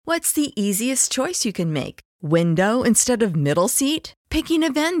What's the easiest choice you can make? Window instead of middle seat? Picking a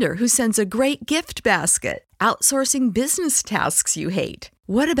vendor who sends a great gift basket? Outsourcing business tasks you hate?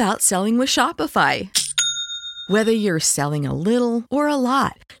 What about selling with Shopify? Whether you're selling a little or a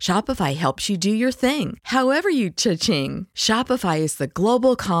lot, Shopify helps you do your thing, however you cha-ching. Shopify is the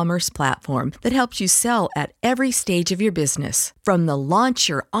global commerce platform that helps you sell at every stage of your business. From the launch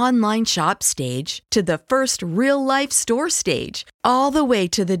your online shop stage to the first real-life store stage, all the way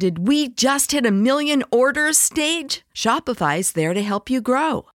to the did we just hit a million orders stage. Shopify's there to help you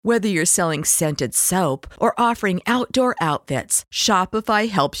grow. Whether you're selling scented soap or offering outdoor outfits, Shopify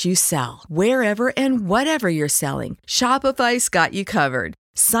helps you sell. Wherever and whatever you're selling, Shopify's got you covered.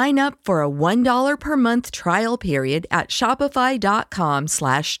 Sign up for a $1 per month trial period at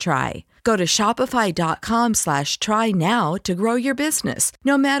shopify.com/try. Go to shopify.com/try now to grow your business,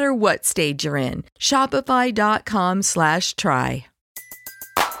 no matter what stage you're in. Shopify.com/try.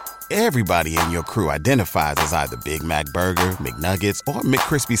 Everybody in your crew identifies as either Big Mac Burger, McNuggets, or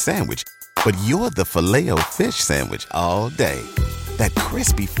McCrispy Sandwich. But you're the Filet-O-Fish Sandwich all day. That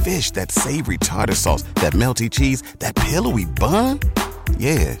crispy fish, that savory tartar sauce, that melty cheese, that pillowy bun.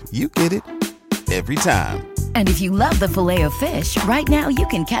 Yeah, you get it. Every time. And if you love the Filet-O-Fish, right now you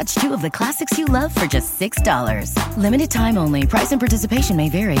can catch two of the classics you love for just $6. Limited time only. Price and participation may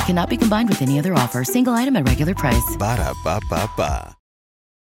vary. Cannot be combined with any other offer. Single item at regular price. Ba-da-ba-ba-ba.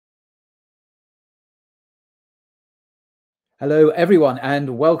 Hello, everyone,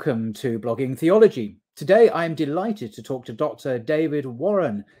 and welcome to Blogging Theology. Today, I'm delighted to talk to Dr. David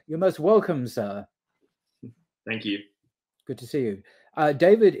Warren. You're most welcome, sir. Thank you. Good to see you.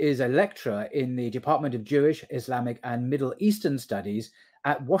 David is a lecturer in the Department of Jewish, Islamic, and Middle Eastern Studies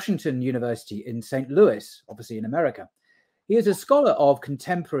at Washington University in St. Louis, obviously in America. He is a scholar of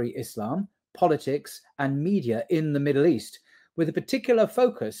contemporary Islam, politics, and media in the Middle East, with a particular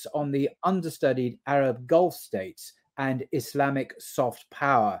focus on the understudied Arab Gulf states and Islamic soft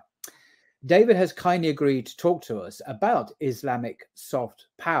power. David has kindly agreed to talk to us about Islamic soft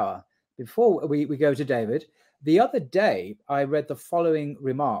power. Before we go to David, the other day I read the following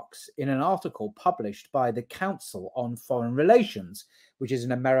remarks in an article published by the Council on Foreign Relations, which is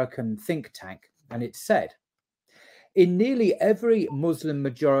an American think tank, and it said, in nearly every Muslim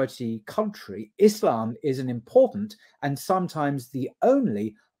majority country, Islam is an important and sometimes the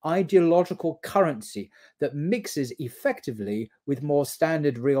only ideological currency that mixes effectively with more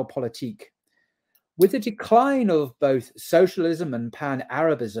standard realpolitik. With the decline of both socialism and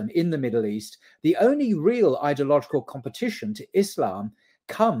pan-Arabism in the Middle East, the only real ideological competition to Islam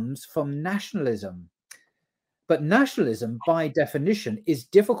comes from nationalism. But nationalism, by definition, is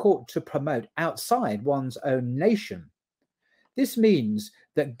difficult to promote outside one's own nation. This means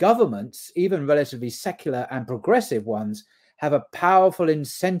that governments, even relatively secular and progressive ones, have a powerful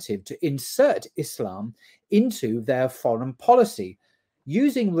incentive to insert Islam into their foreign policy,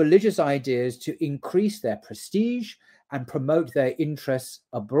 using religious ideas to increase their prestige and promote their interests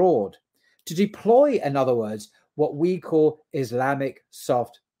abroad. To deploy, in other words, what we call Islamic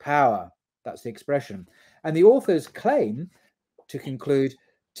soft power. That's the expression. And the authors claim, to conclude,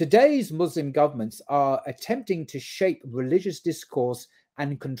 today's Muslim governments are attempting to shape religious discourse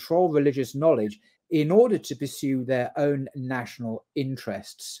and control religious knowledge in order to pursue their own national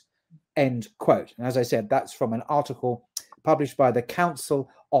interests. End quote. And as I said, that's from an article published by the Council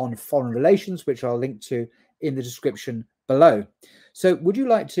on Foreign Relations, which I'll link to in the description below. So would you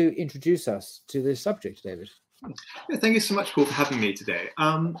like to introduce us to this subject, David? Yeah, thank you so much, Paul, for having me today.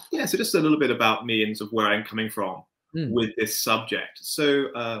 So just a little bit about me and sort of where I'm coming from with this subject.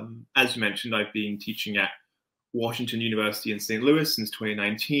 So as you mentioned, I've been teaching at Washington University in St. Louis since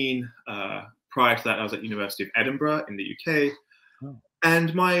 2019. Prior to that, I was at University of Edinburgh in the UK. Oh.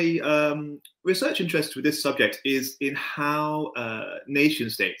 And my research interest with this subject is in how nation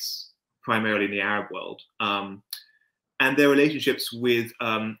states, primarily in the Arab world, and their relationships with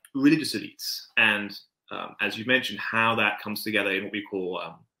religious elites. And as you mentioned, how that comes together in what we call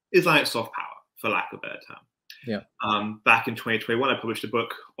Islamic soft power, for lack of a better term. Yeah. Back in 2021, I published a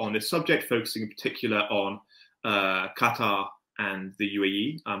book on this subject, focusing in particular on Qatar and the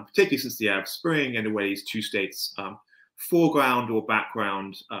UAE, particularly since the Arab Spring, and the way these two states foreground or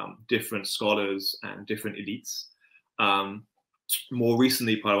background different scholars and different elites. More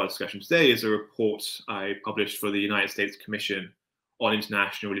recently, part of our discussion today is a report I published for the United States Commission on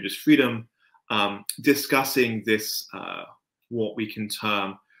International Religious Freedom, discussing this, what we can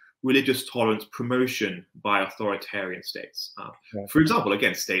term religious tolerance promotion by authoritarian states. For example,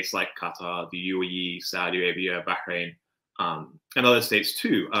 again, states like Qatar, the UAE, Saudi Arabia, Bahrain, and other states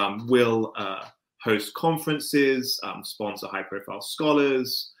too, will host conferences, sponsor high-profile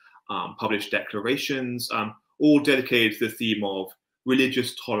scholars, published declarations, all dedicated to the theme of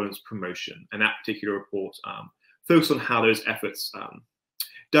religious tolerance promotion. And that particular report focused on how those efforts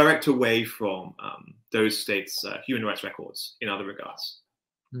direct away from those states' human rights records in other regards.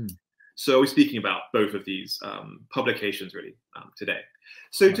 So we're speaking about both of these publications really today.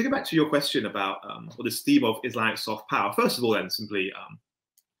 So to get back to your question about this theme of Islamic soft power, first of all, then simply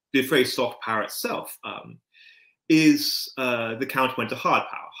the phrase soft power itself is the counterpoint to hard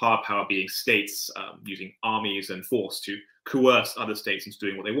power. Hard power being states using armies and force to coerce other states into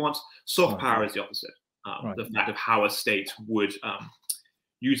doing what they want. Soft power is the opposite. The fact of how a state would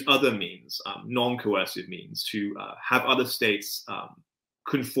use other means, non-coercive means, to have other states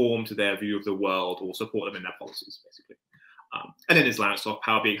conform to their view of the world or support them in their policies, basically. And then Islamic soft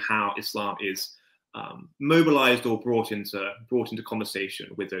power being how Islam is mobilized or brought into conversation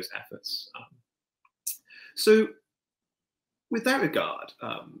with those efforts. So with that regard,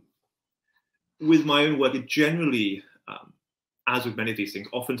 with my own work, it generally, as with many of these things,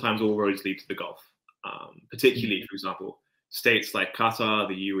 oftentimes all roads lead to the Gulf, particularly, for example, states like Qatar,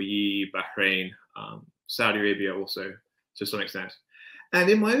 the UAE, Bahrain, Saudi Arabia also, to some extent. And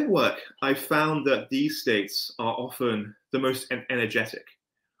in my own work, I found that these states are often the most energetic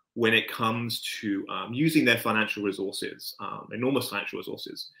when it comes to using their financial resources, enormous financial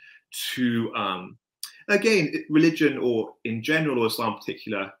resources, to, again, religion or in general, or Islam in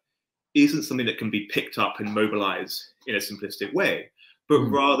particular, isn't something that can be picked up and mobilized in a simplistic way. But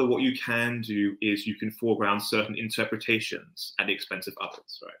rather what you can do is you can foreground certain interpretations at the expense of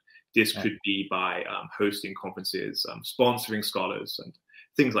others, right? This could be by hosting conferences, sponsoring scholars, and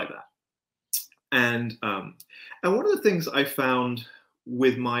things like that. And one of the things I found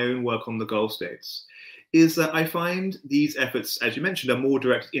with my own work on the Gulf states is that I find these efforts, as you mentioned, are more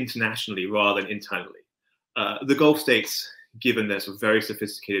directed internationally rather than internally. The Gulf states, given their sort of very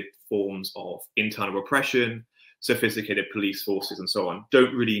sophisticated forms of internal repression, sophisticated police forces, and so on,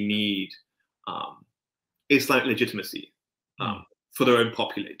 don't really need Islamic legitimacy for their own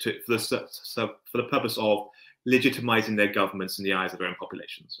population, for the purpose of legitimizing their governments in the eyes of their own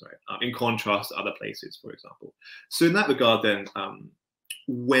populations, right? In contrast to other places, for example. So in that regard, then,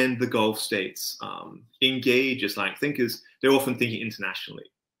 when the Gulf states engage Islamic thinkers, they're often thinking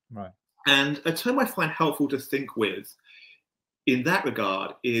internationally. Right. And a term I find helpful to think with in that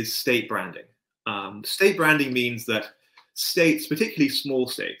regard is state branding. State branding means that states, particularly small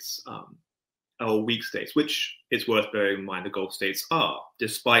states, or weak states, which it's worth bearing in mind the Gulf states are,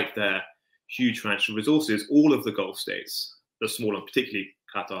 despite their huge financial resources, all of the Gulf states, the smaller, particularly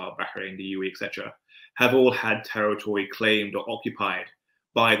Qatar, Bahrain, the UAE, etc., have all had territory claimed or occupied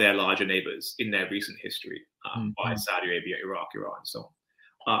by their larger neighbors in their recent history, by Saudi Arabia, Iraq, Iran, and so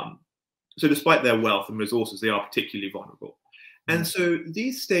on. So despite their wealth and resources, they are particularly vulnerable. And so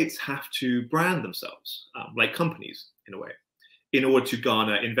these states have to brand themselves like companies, in a way, in order to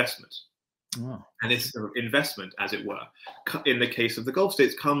garner investment. And this investment, as it were, in the case of the Gulf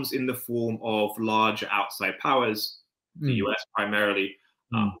states, comes in the form of larger outside powers, the US primarily,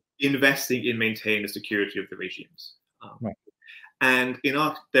 investing in maintaining the security of the regimes. And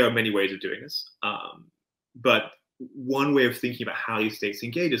there are many ways of doing this. But one way of thinking about how these states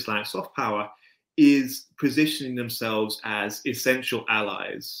engage Islamic soft power is positioning themselves as essential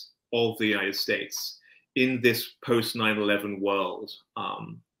allies of the United States in this post 9/11 world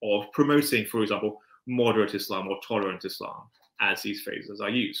of promoting, for example, moderate Islam or tolerant Islam, as these phrases are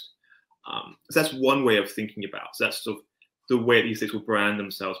used. So that's one way of thinking about. So that's sort of the way these states will brand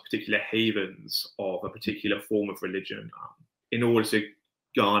themselves, particular havens of a particular form of religion, in order to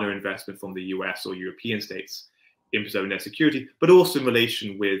garner investment from the US or European states in preserving their security, but also in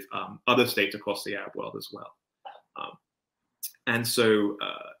relation with other states across the Arab world as well. And so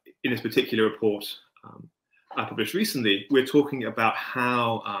in this particular report I published recently, we're talking about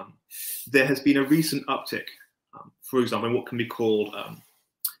how there has been a recent uptick, for example, in what can be called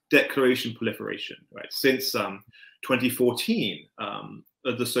declaration proliferation, right? Since 2014,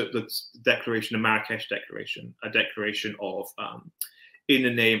 the declaration, the Marrakesh Declaration, a declaration of in the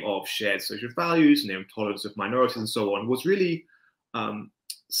name of shared social values, in the name of tolerance of minorities and so on, was really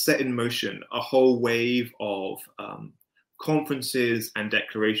set in motion a whole wave of conferences and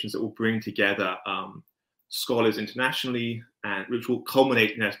declarations that will bring together scholars internationally, and which will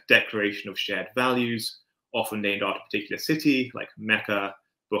culminate in a declaration of shared values, often named after a particular city like Mecca,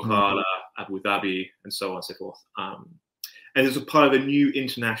 Bukhara, Abu Dhabi, and so on and so forth. And it's a part of a new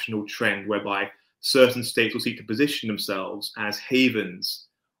international trend whereby certain states will seek to position themselves as havens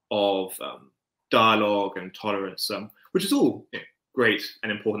of dialogue and tolerance, which is all great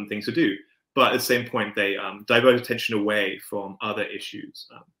and important things to do. But at the same point, they divert attention away from other issues,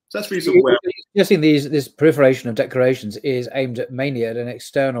 So that's really sort of where suggesting this proliferation of declarations is aimed at mainly at an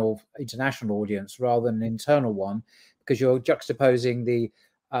external international audience rather than an internal one, because you're juxtaposing the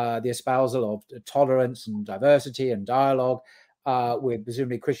espousal of tolerance and diversity and dialogue with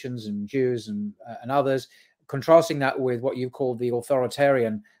presumably Christians and Jews and others, contrasting that with what you call the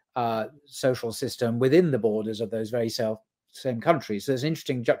authoritarian social system within the borders of those very same countries. So there's an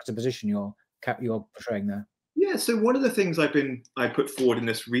interesting juxtaposition you're portraying there. Yeah, so one of the things I put forward in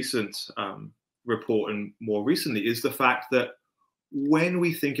this recent report and more recently is the fact that when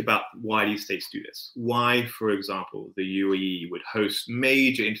we think about why these states do this, why, for example, the UAE would host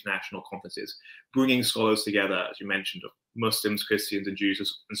major international conferences, bringing scholars together, as you mentioned, of Muslims, Christians, and Jews,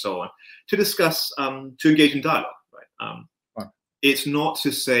 and so on, to discuss, to engage in dialogue. Right? Right. It's not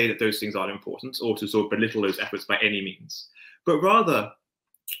to say that those things aren't important or to sort of belittle those efforts by any means, but rather,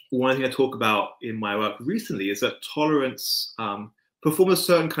 one thing I talk about in my work recently is that tolerance performs a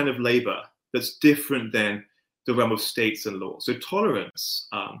certain kind of labor that's different than the realm of states and law. So tolerance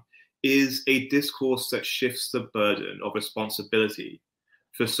is a discourse that shifts the burden of responsibility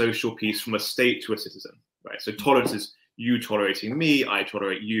for social peace from a state to a citizen, right? So tolerance is you tolerating me, I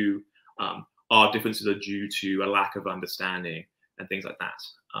tolerate you. Our differences are due to a lack of understanding and things like that.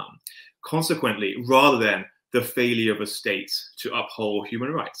 Consequently, rather than the failure of a state to uphold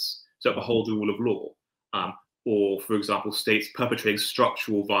human rights, to uphold the rule of law, or, for example, states perpetrating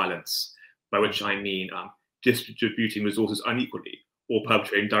structural violence, by which I mean distributing resources unequally, or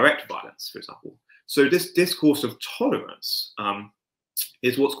perpetrating direct violence, for example. So this discourse of tolerance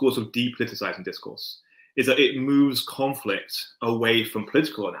is what's called sort of depoliticizing discourse, is that it moves conflict away from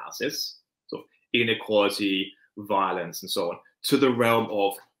political analysis, so inequality, violence, and so on, to the realm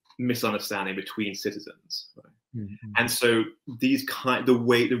of misunderstanding between citizens. Right? Mm-hmm. And so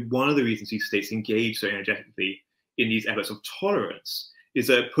one of the reasons these states engage so energetically in these efforts of tolerance is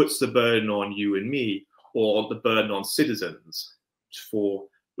that it puts the burden on you and me, or the burden on citizens for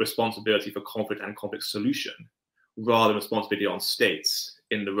responsibility for conflict and conflict solution, rather than responsibility on states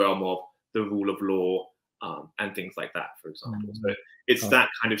in the realm of the rule of law and things like that, for example. Mm-hmm. So it's that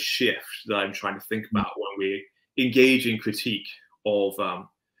kind of shift that I'm trying to think about when we engage in critique of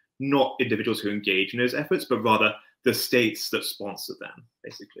not individuals who engage in those efforts, but rather the states that sponsor them,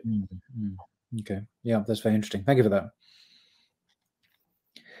 basically. Mm-hmm. Okay, yeah, that's very interesting. Thank you for that.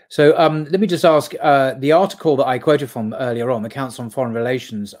 So let me just ask, the article that I quoted from earlier on, the Council on Foreign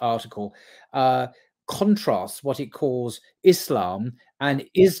Relations article, contrasts what it calls Islam and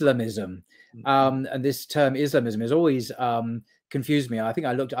Islamism. And this term Islamism has always confused me. I think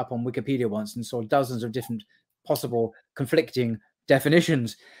I looked it up on Wikipedia once and saw dozens of different possible conflicting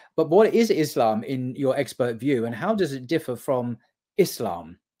definitions. But what is Islam in your expert view, and how does it differ from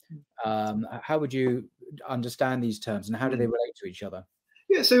Islam? How would you understand these terms, and how do they relate to each other?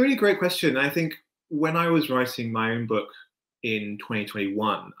 Yeah, so really great question. I think when I was writing my own book in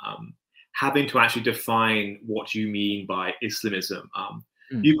 2021, having to actually define what you mean by Islamism,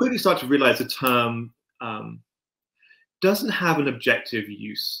 you quickly start to realize the term doesn't have an objective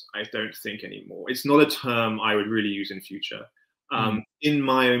use, I don't think, anymore. It's not a term I would really use in future. In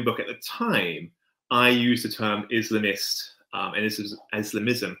my own book at the time, I used the term Islamist and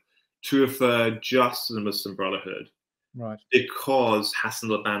Islamism to refer just to the Muslim Brotherhood. Right. Because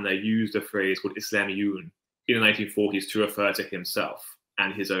Hassan al-Banna used a phrase called Islamiyun in the 1940s to refer to himself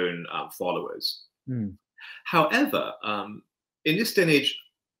and his own followers. However, in this day and age,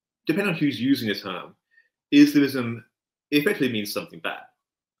 depending on who's using the term, Islamism effectively means something bad.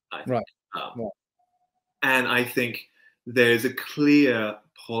 I think. Right. And I think there's a clear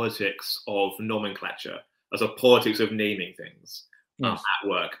politics of nomenclature, as a politics of naming things at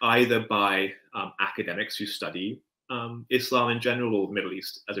work, either by academics who study Islam in general, or the Middle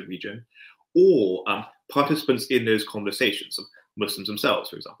East as a region, or participants in those conversations, of Muslims themselves,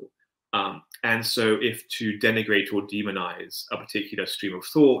 for example. And so if to denigrate or demonize a particular stream of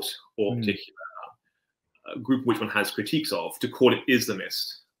thought or particular group which one has critiques of, to call it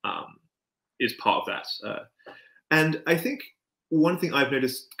Islamist is part of that. And I think one thing I've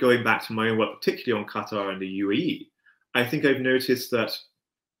noticed going back to my own work, particularly on Qatar and the UAE, I think I've noticed that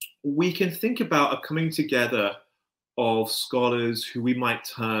we can think about a coming together of scholars who we might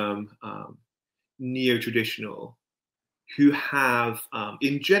term neo-traditional, who have,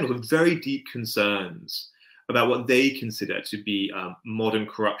 in general, very deep concerns about what they consider to be modern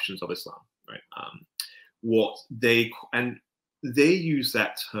corruptions of Islam. Right? They use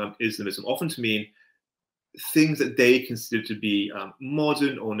that term Islamism often to mean things that they consider to be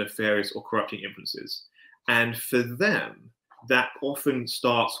modern or nefarious or corrupting influences. And for them, that often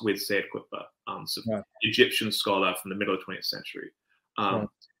starts with Sayyid Qutb, Egyptian scholar from the middle of the 20th century.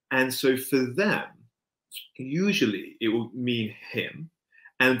 And so for them, usually it will mean him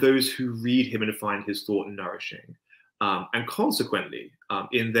and those who read him and find his thought nourishing. And consequently,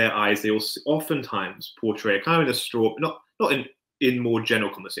 in their eyes, they will oftentimes portray a kind of a straw, not in more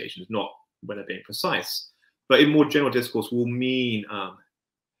general conversations, not when they're being precise, but in more general discourse will mean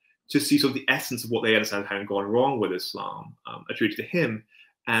to see sort of the essence of what they understand having gone wrong with Islam attributed to him.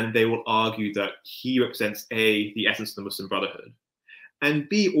 And they will argue that he represents A, the essence of the Muslim Brotherhood, and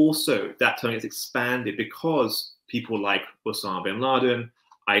B, also that term is expanded because people like Osama bin Laden,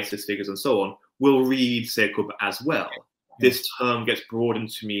 ISIS figures, and so on will read Sayyid Qutb as well. This term gets broadened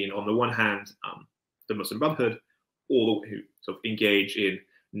to mean, on the one hand, the Muslim Brotherhood, all who sort of engage in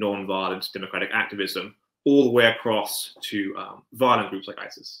non-violent democratic activism, all the way across to violent groups like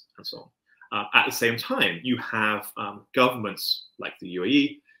ISIS and so on. At the same time, you have governments like the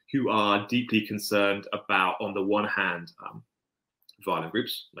UAE who are deeply concerned about, on the one hand, violent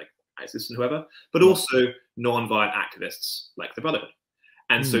groups like ISIS and whoever, but also non-violent activists like the Brotherhood.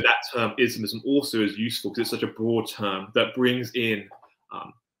 And so that term Islamism also is useful because it's such a broad term that brings in,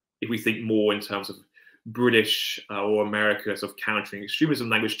 if we think more in terms of British or America sort of countering extremism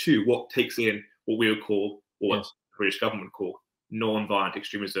language too, what takes in what we would call, or what the British government would call, non-violent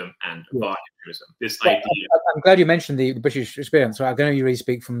extremism and violent extremism. This idea. I'm glad you mentioned the British experience. So I can only really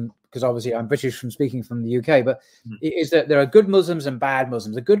speak from, because obviously I'm British from speaking from the UK, but is that there are good Muslims and bad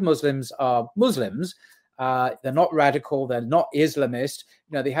Muslims. The good Muslims are Muslims. They're not radical. They're not Islamist.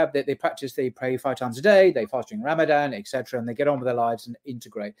 You know, they practice, they pray 5 times a day, they fast during Ramadan, etc., and they get on with their lives and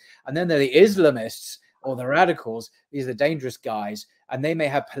integrate. And then there are the Islamists or the radicals. These are the dangerous guys, and they may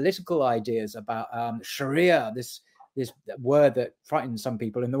have political ideas about Sharia, this word that frightens some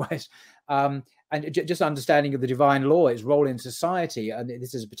people in the West, and just understanding of the divine law, its role in society. And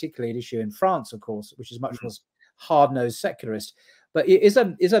this is particularly an issue in France, of course, which is much more hard-nosed secularist. But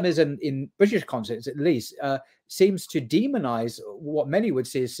Islamism in British context, at least, seems to demonize what many would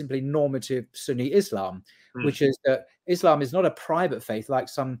see as simply normative Sunni Islam, which is that Islam is not a private faith like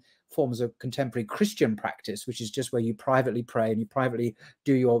some forms of contemporary Christian practice, which is just where you privately pray and you privately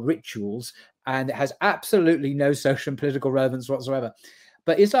do your rituals, and it has absolutely no social and political relevance whatsoever.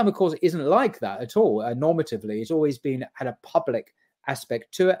 But Islam, of course, isn't like that at all. Normatively, it's always had a public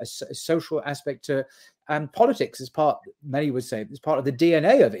aspect to it, a social aspect to it, and politics is part, many would say, is part of the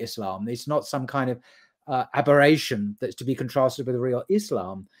DNA of Islam. It's not some kind of aberration that's to be contrasted with real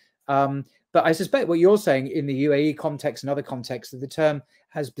Islam. But I suspect what you're saying in the UAE context and other contexts, that the term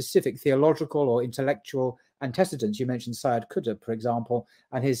has specific theological or intellectual antecedents. You mentioned Sayyid Qutb, for example,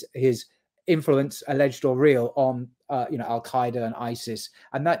 and his influence, alleged or real, on Al-Qaeda and ISIS,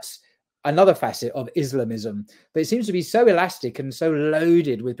 and that's another facet of Islamism. But it seems to be so elastic and so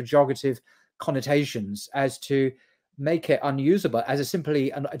loaded with pejorative connotations as to make it unusable as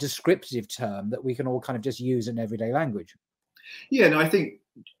simply a descriptive term that we can all kind of just use in everyday language. Yeah, no, I think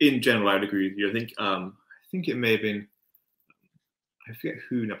in general I would agree with you. I think it may have been, I forget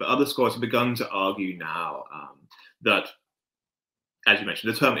who now, but other scholars have begun to argue now that, as you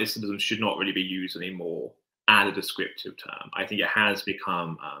mentioned, the term Islamism should not really be used anymore as a descriptive term. I think it has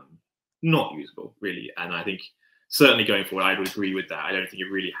become not usable, really. And I think certainly going forward, I would agree with that. I don't think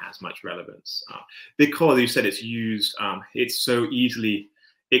it really has much relevance because you said it's used, it's so easily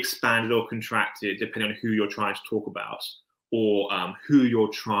expanded or contracted depending on who you're trying to talk about, or who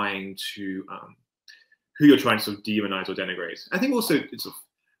you're trying to sort of demonize or denigrate. I think also it's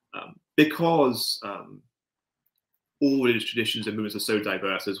because all religious traditions and movements are so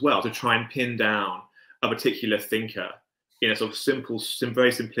diverse as well, to try and pin down a particular thinker in a sort of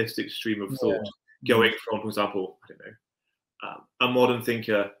very simplistic stream of thought, going from, for example, I don't know, a modern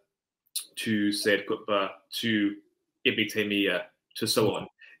thinker to Sayyid Qutb, to Ibn Taymiyyah, to so on.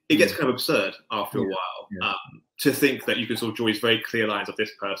 It gets kind of absurd after a while to think that you can sort of draw these very clear lines of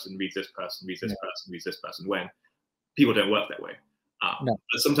this person reads this person, reads this person, reads this person, when people don't work that way. But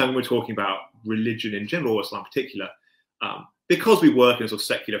sometimes when we're talking about religion in general, or Islam in particular, because we work in a sort of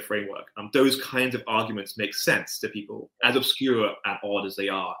secular framework, those kinds of arguments make sense to people, as obscure and odd as they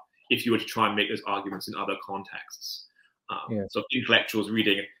are, if you were to try and make those arguments in other contexts. So intellectuals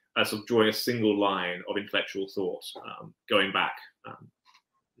reading, sort of drawing a single line of intellectual thought, going back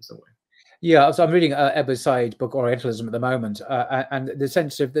in some way. Yeah, so I'm reading Ebba Said's book Orientalism at the moment, and the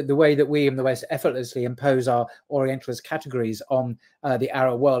sense of the way that we in the West effortlessly impose our Orientalist categories on the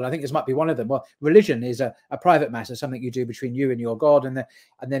Arab world. I think this might be one of them. Well, religion is a private matter, something you do between you and your God, and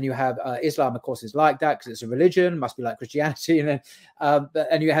then you have Islam, of course, is like that because it's a religion, must be like Christianity,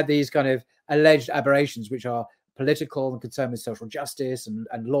 and you have these kind of alleged aberrations which are political and concerned with social justice and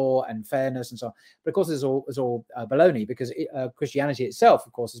law and fairness and so on. But of course, it's all baloney, because Christianity itself,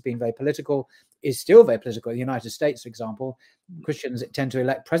 of course, has been very political, is still very political. In the United States, for example, Christians tend to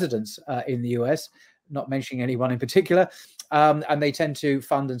elect presidents in the US, not mentioning anyone in particular. And they tend to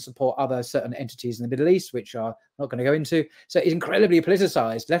fund and support other certain entities in the Middle East, which are not going to go into. So it's incredibly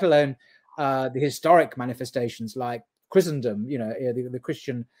politicized, let alone the historic manifestations like Christendom, the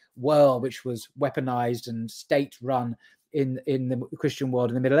Christian world, which was weaponized and state-run in the Christian world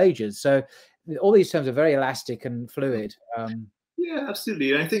in the Middle Ages. So all these terms are very elastic and fluid. Yeah,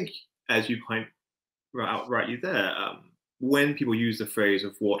 absolutely. And I think, as you point out rightly there, when people use the phrase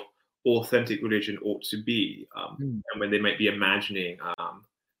of what authentic religion ought to be, and when they might be imagining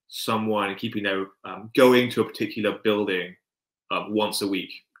someone keeping their going to a particular building once a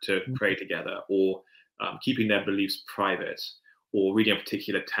week to pray together, or keeping their beliefs private, or reading a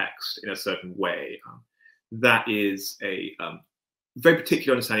particular text in a certain way, that is a very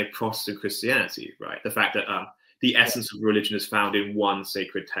particular understanding of Protestant Christianity, right? The fact that the essence of religion is found in one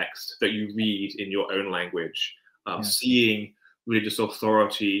sacred text that you read in your own language, seeing religious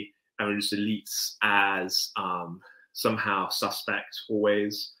authority and religious elites as somehow suspect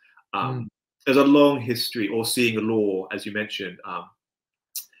always. There's a long history, or seeing law, as you mentioned,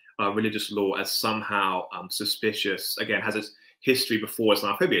 religious law as somehow suspicious, again, has its history before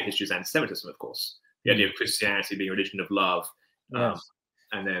Islamophobia. History is anti-Semitism, of course. The idea of Christianity being a religion of love.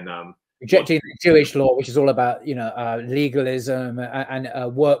 And then rejecting the Jewish law, which is all about legalism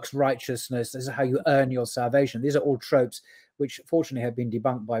and works righteousness. This is how you earn your salvation. These are all tropes which fortunately have been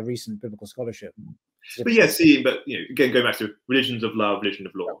debunked by recent biblical scholarship. But again, going back to religions of love, religion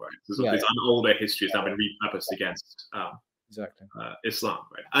of law, right? There's an older history has now been repurposed against Islam,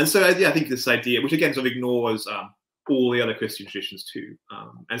 right? And so I think this idea, which again sort of ignores all the other Christian traditions too,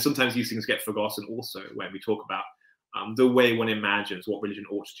 and sometimes these things get forgotten also when we talk about the way one imagines what religion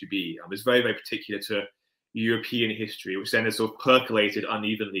ought to be, is very, very particular to European history, which then has sort of percolated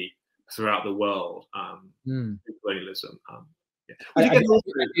unevenly throughout the world. Colonialism. I was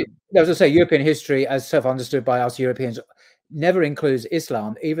going to say, European history, as self-understood by us Europeans, never includes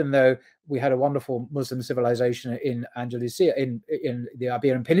Islam, even though we had a wonderful Muslim civilization in Andalusia, in the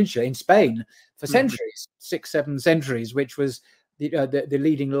Iberian Peninsula, in Spain, for centuries, 6-7 centuries, which was the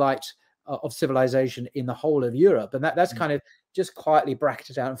leading light of civilization in the whole of Europe. And that's kind of just quietly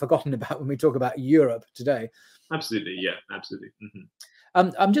bracketed out and forgotten about when we talk about Europe today. Absolutely, yeah, absolutely.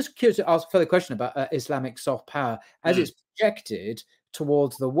 I'm just curious to ask a further question about Islamic soft power as it's projected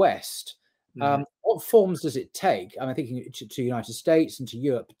towards the West. What forms does it take? I'm thinking to the United States and to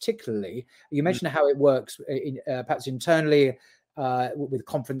Europe particularly. You mentioned how it works perhaps internally with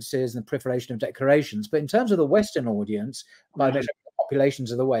conferences and the proliferation of declarations, but in terms of the Western audience, by measuring the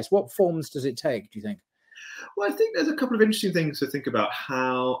populations of the West, what forms does it take, do you think? Well, I think there's a couple of interesting things to think about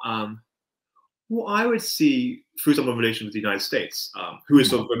how what I would see, for example, in relation with the United States, who is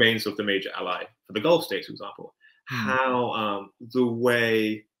sort of remains sort of the major ally for the Gulf states, for example, how the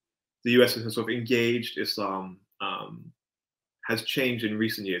way the US has sort of engaged Islam has changed in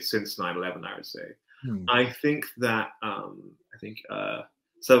recent years since 9/11, I would say. I think that,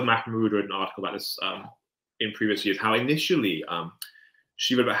 Selva Mahmood wrote an article about this in previous years, how initially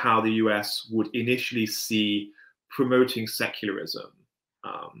she wrote about how the US would initially see promoting secularism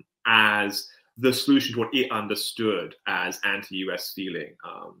as the solution to what it understood as anti-US feeling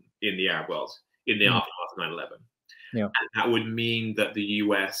in the Arab world in the aftermath of 9/11. And that would mean that the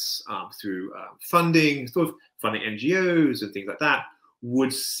US, through funding NGOs and things like that,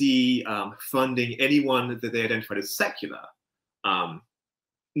 would see funding anyone that they identified as secular.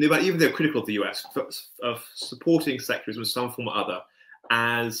 But even they're critical of the US of supporting secularism in some form or other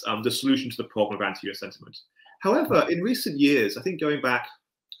as the solution to the problem of anti-US sentiment. However, in recent years, I think going back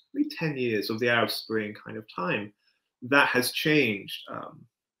maybe 10 years of the Arab Spring kind of time, that has changed,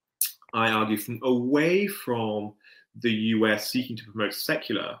 I argue, away from the US seeking to promote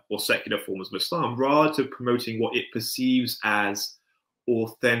secular forms of Islam, rather to promoting what it perceives as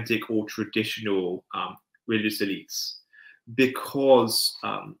authentic or traditional religious elites, because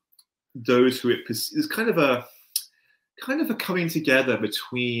those who it perceives is kind of a coming together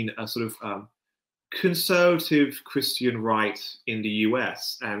between a sort of conservative Christian right in the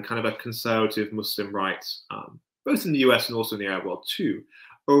US and kind of a conservative Muslim right, both in the US and also in the Arab world too,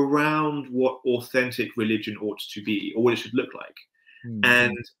 around what authentic religion ought to be or what it should look like.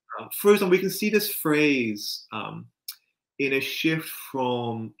 And for example, we can see this phrase in a shift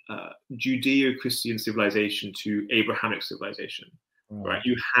from Judeo-Christian civilization to Abrahamic civilization, right?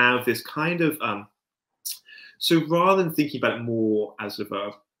 You have this kind of, so rather than thinking about it more as sort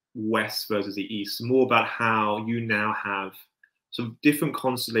of West versus the East, more about how you now have some different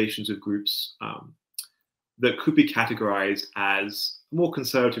constellations of groups that could be categorized as a more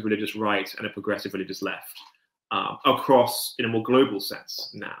conservative religious right and a progressive religious left across, in a more global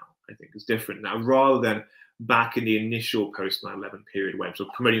sense now, I think is different now, rather than back in the initial post 9/11 period when sort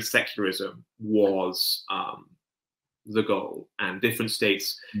of promoting secularism was the goal, and different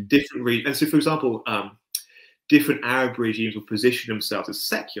states, different regions. And so, for example, different Arab regimes will position themselves as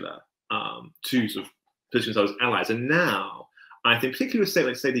secular to sort of position themselves as allies. And now, I think, particularly with a state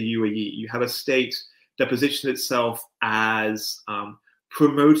like, say, the UAE, you have a state that positions itself as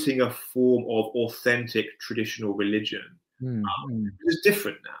promoting a form of authentic traditional religion, which is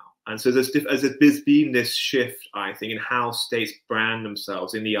different now. And so there's been this shift, I think, in how states brand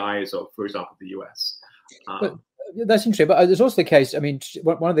themselves in the eyes of, for example, the US. But that's interesting. But there's also the case, I mean,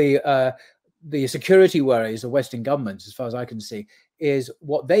 one of the security worries of Western governments, as far as I can see, is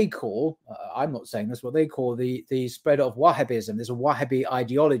what they call, I'm not saying this, what they call the spread of Wahhabism. There's a Wahhabi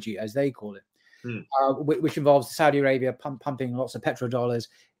ideology, as they call it, which involves Saudi Arabia pumping lots of petrodollars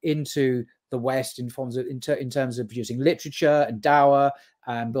into the West in terms of producing literature and dawah,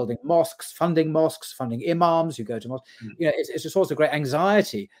 and building mosques, funding imams who go to mosques. You know, it's a source of great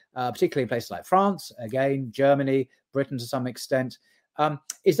anxiety, particularly in places like France, again, Germany, Britain to some extent.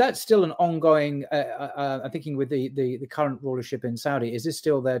 Is that still an ongoing? I'm thinking with the current rulership in Saudi, is this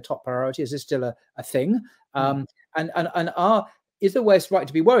still their top priority? Is this still a thing? Is the West right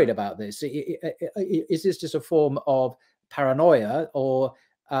to be worried about this? Is this just a form of paranoia, or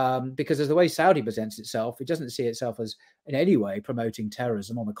because as the way Saudi presents itself, it doesn't see itself as in any way promoting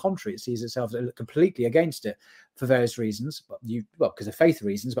terrorism. On the contrary, it sees itself completely against it for various reasons. Because of faith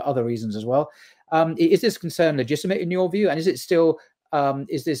reasons, but other reasons as well. Is this concern legitimate in your view? And is it still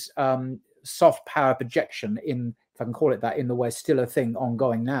is this soft power projection, if I can call it that, in the West still a thing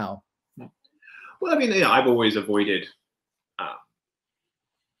ongoing now? Well, I mean, I've always avoided.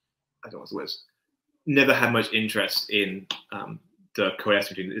 I don't know what the word is. Never had much interest in the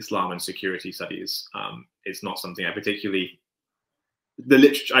coalescence between Islam and security studies. It's not something I particularly. The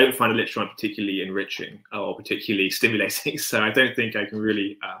literature, I don't find the literature particularly enriching or particularly stimulating. So I don't think I can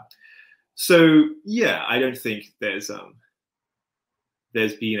really. So yeah, I don't think there's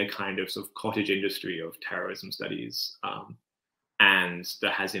been a kind of sort of cottage industry of terrorism studies, and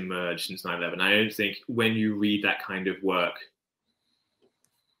that has emerged since 9/11. I don't think when you read that kind of work,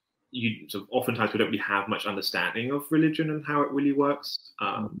 you sort of oftentimes we don't really have much understanding of religion and how it really works.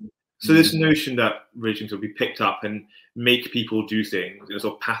 So this notion that religion will be picked up and make people do things in a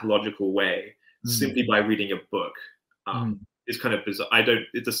sort of pathological way simply by reading a book is kind of bizarre.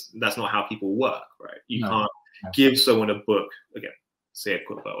 That's not how people work, right? You can't give someone a book, again, say a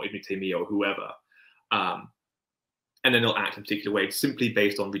Qutbah or Ibn Taymiyyah or whoever, and then they'll act in a particular way simply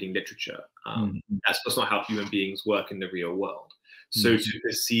based on reading literature. That's not how human beings work in the real world. So to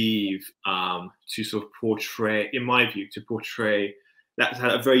perceive, to sort of portray, in my view, that's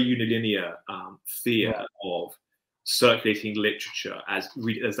had a very unilinear fear of circulating literature as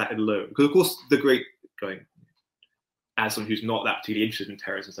that alone. Because of course, as someone who's not that particularly interested in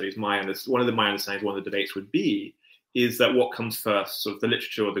terrorism studies, my understanding, one of the debates would be, is that what comes first, sort of the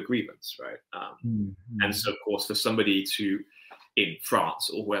literature or the grievance, right? And so, of course, for somebody in France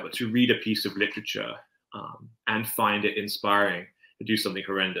or whoever, to read a piece of literature and find it inspiring to do something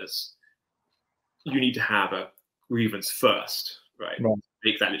horrendous, you need to have a grievance first, right?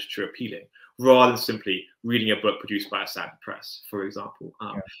 Make that literature appealing, rather than simply reading a book produced by a Saudi press, for example.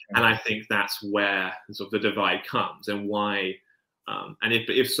 And I think that's where sort of the divide comes, and why. And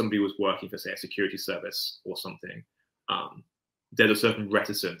if somebody was working for, say, a security service or something, there's a certain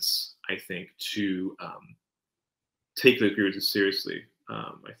reticence, I think, to take the grievances seriously.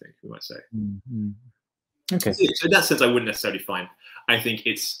 I think we might say. Okay. So in that sense, I wouldn't necessarily find. I think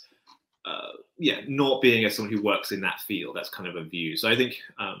it's not being as someone who works in that field. That's kind of a view. So I think,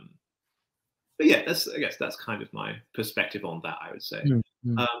 but yeah, I guess that's kind of my perspective on that. I would say. And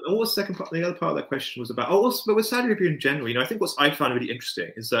what was the second part? The other part of that question was about. But with Saudi Arabia in general, I think what I found really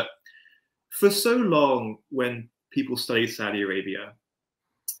interesting is that for so long, when people studied Saudi Arabia,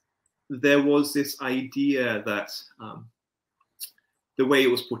 there was this idea that the way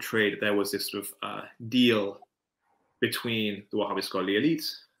it was portrayed, there was this sort of deal between the Wahhabi scholarly elite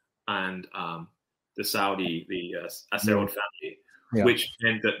and the Saud family, which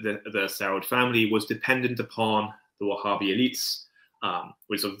meant that the Saud family was dependent upon the Wahhabi elites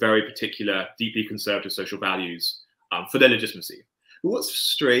with some very particular, deeply conservative social values for their legitimacy. But what's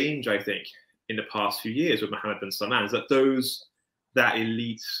strange, I think, in the past few years with Mohammed bin Salman is that that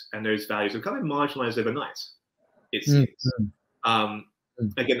elite and those values have kind of marginalized overnight, it seems.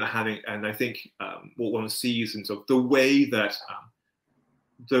 again, and I think what one sees in sort of the way that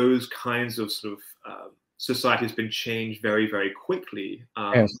those kinds of sort of society has been changed very, very quickly,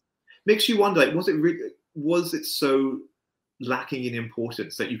 Yes. makes you wonder, like, was it so lacking in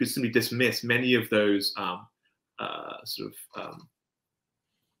importance that you could simply dismiss many of those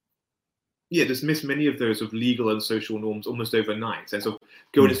dismiss many of those of legal and social norms almost overnight, and so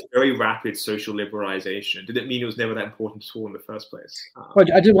go into very rapid social liberalization? Did it mean it was never that important at all in the first place? Well,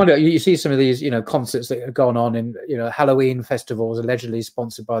 I did wonder. You see some of these, concerts that have gone on in, Halloween festivals allegedly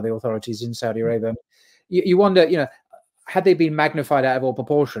sponsored by the authorities in Saudi Arabia. You wonder, had they been magnified out of all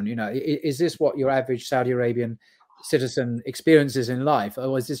proportion? Is this what your average Saudi Arabian citizen experiences in life,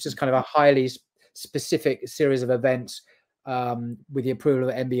 or is this just kind of a highly specific series of events with the approval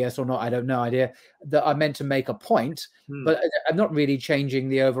of MBS or not? I don't know idea that are meant to make a point, but I'm not really changing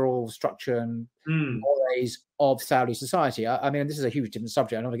the overall structure and mores of Saudi society. I mean, this is a huge different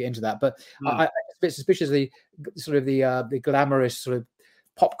subject. I don't want to get into that, but I'm a bit suspicious of the glamorous sort of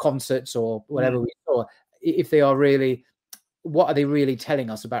pop concerts or whatever we saw. If they are really, what are they really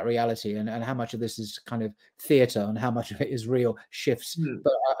telling us about reality, and how much of this is kind of theater and how much of it is real shifts?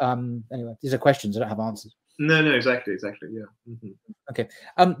 But anyway, these are questions. I don't have answers. No, exactly, yeah. Okay.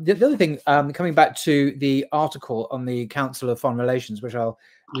 The other thing, coming back to the article on the Council of Foreign Relations, which I'll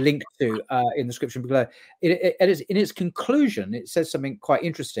link to in the description below, in its conclusion, it says something quite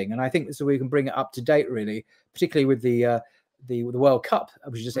interesting, and I think this is where we can bring it up to date, really, particularly with the World Cup,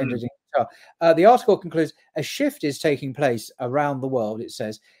 which just ended in Qatar. The article concludes, a shift is taking place around the world, it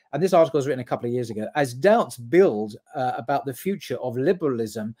says, and this article was written a couple of years ago, as doubts build about the future of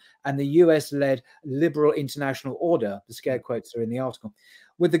liberalism and the US-led liberal international order. The scare quotes are in the article.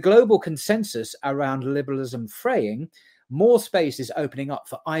 With the global consensus around liberalism fraying, more space is opening up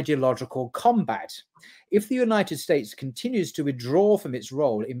for ideological combat. If the United States continues to withdraw from its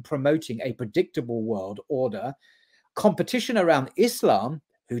role in promoting a predictable world order, competition around Islam,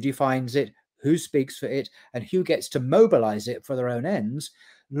 who defines it, who speaks for it, and who gets to mobilize it for their own ends,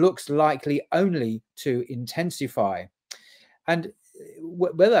 looks likely only to intensify. And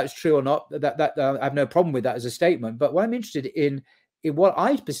whether that's true or not, that I have no problem with that as a statement. But what I'm interested in what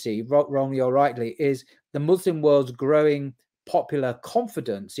I perceive, wrongly or rightly, is the Muslim world's growing popular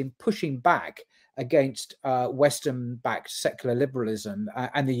confidence in pushing back against Western-backed secular liberalism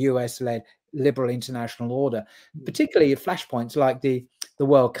and the US-led liberal international order, particularly flashpoints like the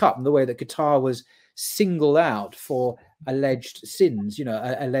World Cup and the way that Qatar was singled out for alleged sins,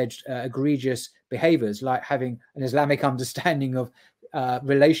 alleged egregious behaviors, like having an Islamic understanding of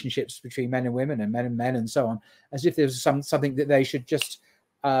relationships between men and women and men and so on, as if there's something that they should just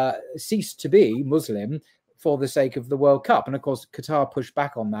cease to be Muslim for the sake of the World Cup. And of course, Qatar pushed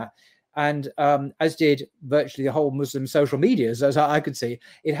back on that. And as did virtually the whole Muslim social medias, as I could see,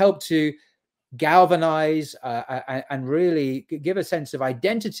 it helped to galvanize and really give a sense of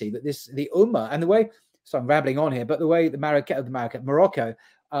identity that the Ummah and the way, so I'm rambling on here, but the way Morocco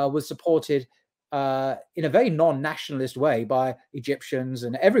was supported in a very non-nationalist way by Egyptians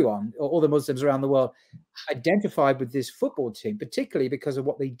and everyone, all the Muslims around the world, identified with this football team, particularly because of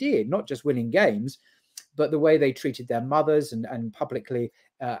what they did, not just winning games, but the way they treated their mothers and publicly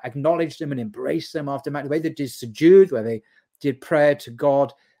acknowledged them and embraced them after match, the way they did sujood, where they did prayer to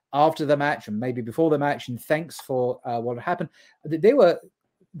God after the match and maybe before the match and thanks for what happened. They were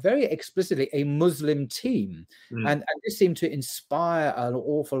very explicitly a Muslim team. And this seemed to inspire an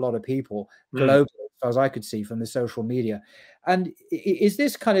awful lot of people globally, as far as I could see from the social media. And is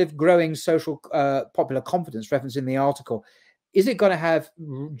this kind of growing social popular confidence referenced in the article, is it going to have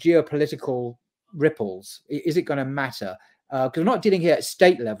geopolitical ripples? Is it going to matter? Because we're not dealing here at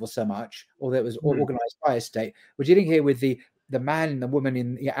state level so much, although it was organized by a state. We're dealing here with the man and the woman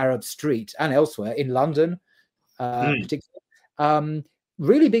in the Arab street and elsewhere in London, particularly,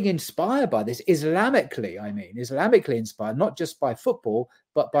 really being inspired by this Islamically inspired, not just by football,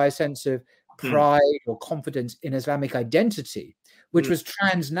 but by a sense of pride or confidence in Islamic identity, which was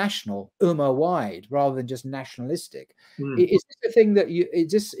transnational, Ummah-wide, rather than just nationalistic. Is this a thing that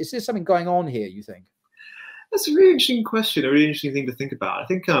is this something going on here, you think? That's a really interesting question, a really interesting thing to think about. I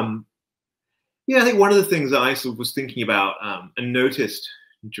think, I think one of the things that I sort of was thinking about and noticed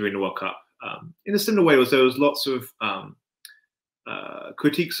during the World Cup, in a similar way, was there was lots of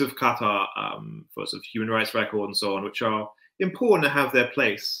critiques of Qatar for sort of human rights record and so on, which are important to have their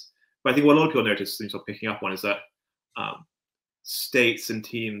place. But I think what a lot of people noticed, things are picking up on, is that states and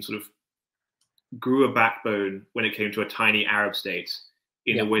teams sort of grew a backbone when it came to a tiny Arab state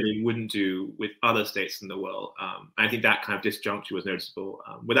in a way they wouldn't do with other states in the world. And I think that kind of disjuncture was noticeable.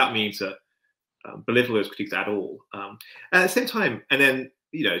 Without meaning to belittle those critiques at all. At the same time, and then,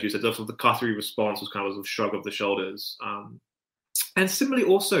 as you said, the Qatari response was kind of a shrug of the shoulders. And similarly,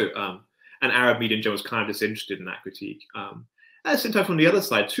 also, an Arab media in general was kind of disinterested in that critique. At the same time, from the other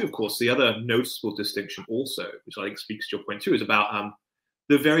side, too, of course, the other noticeable distinction also, which I think speaks to your point, too, is about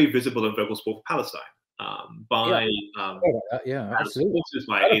the very visible and vocal support for Palestine by absolutely,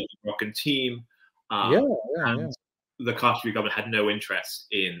 by a Moroccan team. And the Qatari government had no interest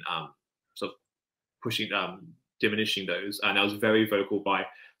in sort of pushing, diminishing those. And I was very vocal by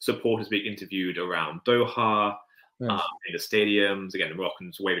supporters being interviewed around Doha, in the stadiums, again, the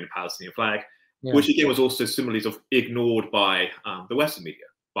Moroccans waving the Palestinian flag, which again was also similarly sort of ignored by the Western media,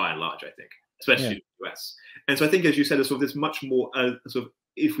 by and large, I think, especially the US. And so I think, as you said, there's sort of this much more sort of,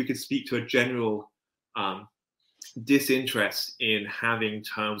 if we could speak to a general disinterest in having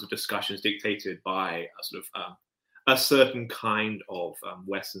terms of discussions dictated by a sort of a certain kind of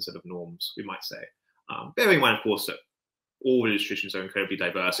Western set of norms, we might say. Bearing in mind, of course, that all religious traditions are incredibly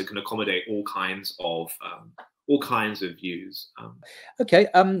diverse and can accommodate all kinds of views. Okay.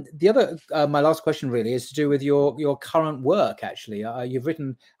 The other, my last question really is to do with your current work. Actually, you've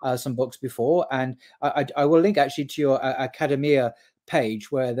written some books before, and I will link actually to your academia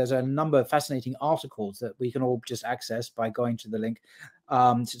page where there's a number of fascinating articles that we can all just access by going to the link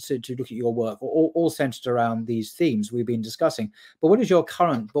to look at your work, all centered around these themes we've been discussing. But what is your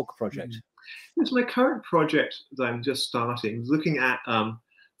current book project? So my current project that I'm just starting is looking at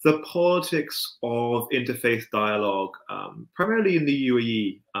the politics of interfaith dialogue, primarily in the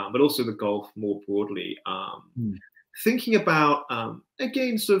UAE, but also the Gulf more broadly. Thinking about,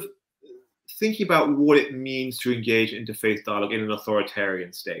 again, sort of thinking about what it means to engage in interfaith dialogue in an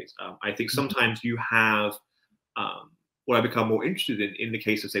authoritarian state. I think sometimes you have, what I become more interested in the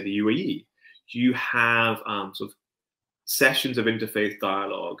case of, say, the UAE, you have sort of sessions of interfaith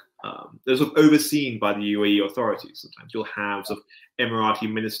dialogue that are sort of overseen by the UAE authorities. Sometimes you'll have sort of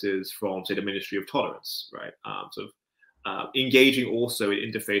Emirati ministers from, say, the Ministry of Tolerance, right? Engaging also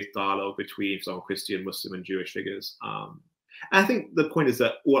in interfaith dialogue between some Christian, Muslim, and Jewish figures. And I think the point is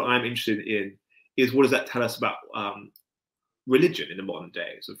that what I'm interested in is, what does that tell us about religion in the modern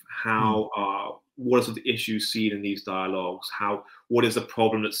day? So how what are some of the issues seen in these dialogues? What is the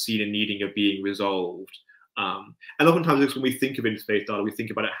problem that's seen and needing of being resolved? And oftentimes when we think of interfaith dialogue, we think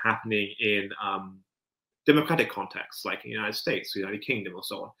about it happening in democratic contexts, like in the United States, the United Kingdom, or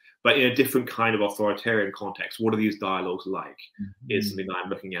so on. But in a different kind of authoritarian context, what are these dialogues like? Is something that I'm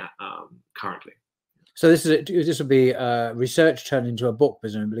looking at currently. So this will be research turned into a book,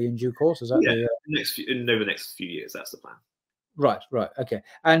 presumably in due course. Is that over the next few years? That's the plan. Right. Okay.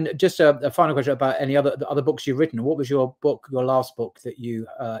 And just a final question about any other books you've written. What was your last book that you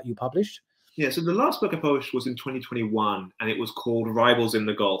published? Yeah, so the last book I published was in 2021, and it was called Rivals in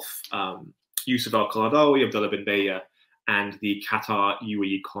the Gulf, Yusuf al-Qaradawi, Abdullah bin Bayer, and the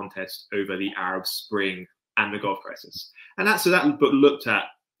Qatar-UAE contest over the Arab Spring and the Gulf crisis. And that book looked at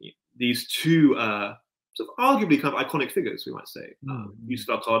these two sort of arguably kind of iconic figures, we might say. Yusuf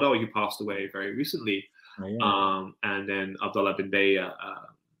al-Qaradawi, who passed away very recently, and then Abdullah bin Bayer,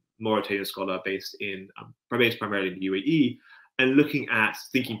 Mauritanian scholar based primarily in the UAE, and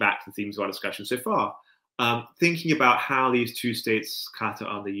thinking back to the themes of our discussion so far, thinking about how these two states, Qatar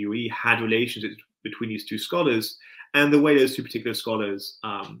and the UAE, had relationships between these two scholars, and the way those two particular scholars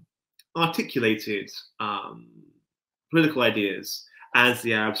articulated political ideas as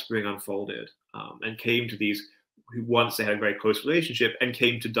the Arab Spring unfolded, and came to these, who once they had a very close relationship, and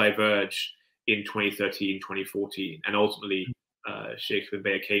came to diverge in 2013, 2014, and ultimately Sheikh bin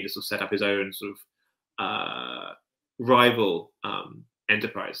Bayer came to sort of set up his own sort of rival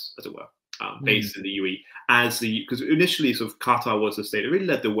enterprise, as it were, based in the UAE, because initially sort of Qatar was the state that really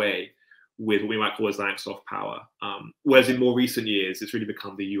led the way with what we might call Islamic soft power, whereas in more recent years it's really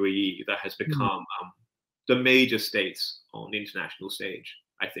become the UAE that has become the major state on the international stage,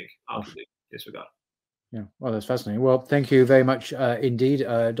 I think, arguably, in this regard. Yeah, well, that's fascinating. Well, thank you very much indeed,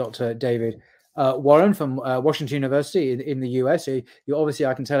 Dr. David Warren from Washington University in the US. You obviously,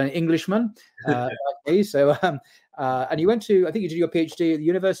 I can tell, an Englishman like me. So, and you went to, I think you did your PhD at the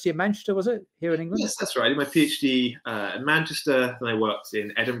University of Manchester, was it, here in England? Yes, that's right. I did my PhD in Manchester, then I worked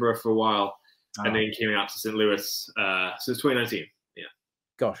in Edinburgh for a while, and then came out to St. Louis since 2019.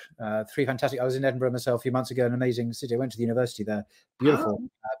 Gosh, three fantastic. I was in Edinburgh myself a few months ago, an amazing city. I went to the university there.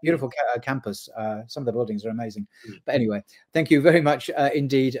 Beautiful campus. Some of the buildings are amazing. But anyway, thank you very much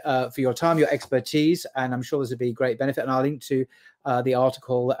indeed for your time, your expertise, and I'm sure this will be great benefit. And I'll link to the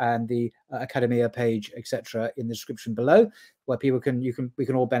article and the Academia page, etc., in the description below, where we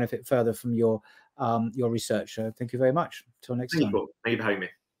can all benefit further from your research. Thank you very much. Till next time. Thank you for having me.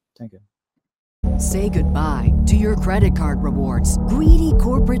 Thank you. Say goodbye to your credit card rewards. Greedy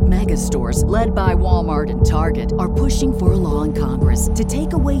corporate mega stores, led by Walmart and Target, are pushing for a law in Congress to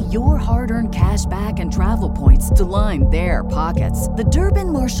take away your hard-earned cash back and travel points to line their pockets. The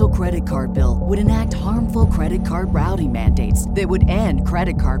Durbin-Marshall credit card bill would enact harmful credit card routing mandates that would end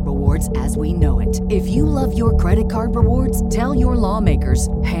credit card rewards as we know it. If you love your credit card rewards, tell your lawmakers,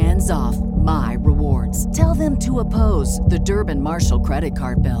 hands off my rewards. Tell them to oppose the Durbin-Marshall credit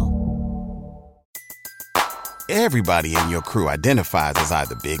card bill. Everybody in your crew identifies as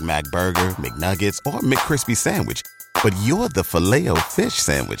either Big Mac Burger, McNuggets, or McCrispy Sandwich. But you're the Filet-O-Fish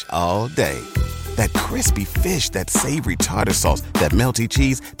Sandwich all day. That crispy fish, that savory tartar sauce, that melty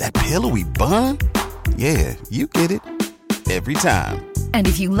cheese, that pillowy bun. Yeah, you get it. Every time. And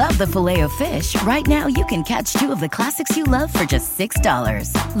if you love the Filet-O-Fish, right now you can catch two of the classics you love for just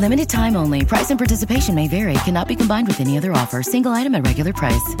 $6. Limited time only. Price and participation may vary. Cannot be combined with any other offer. Single item at regular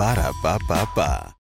price. Ba-da-ba-ba-ba.